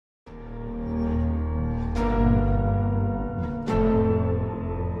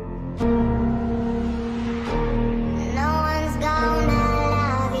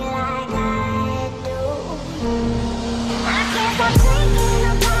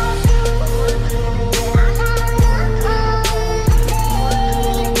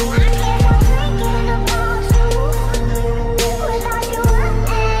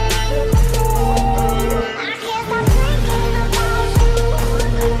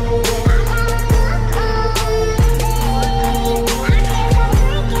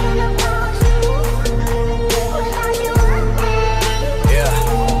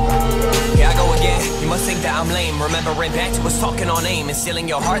stealing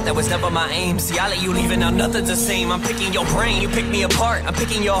your heart, that was never my aim. See, I let you leave and now nothing's the same. I'm picking your brain, you pick me apart. I'm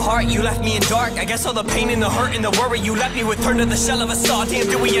picking your heart, you left me in dark. I guess all the pain and the hurt and the worry you left me with turned to the shell of a saw. Damn,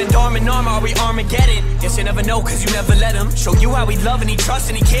 do we end arm in arm, or are we Armageddon? Guess you never know, cause you never let him show you how he love and he trust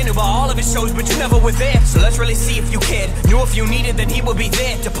and he cared about all of his shows, but you never were there. So let's really see if you cared. Knew if you needed, then he would be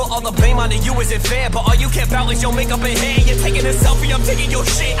there. To put all the blame onto you isn't fair, but all you care about is your makeup and hair. You're taking a selfie, I'm taking your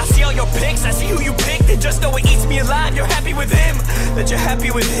shit. I see all your pics, I see who you picked, and just know it eats me alive. You're happy with him, that you're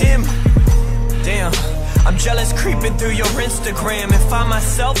happy with him. Damn, I'm jealous creeping through your Instagram and find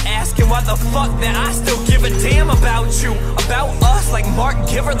myself asking why the fuck that I still give a damn about you, about us. Like Mark,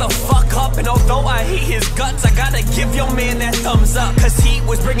 give her the fuck up. And although I hate his guts, I gotta give your man that thumbs up, cause he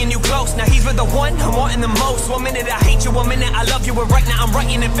was bringing you close. Now he's with the one I'm wanting the most. 1 minute I hate you, 1 minute I love you, and right now I'm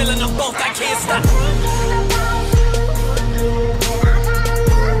writing and feeling them both. I can't stop.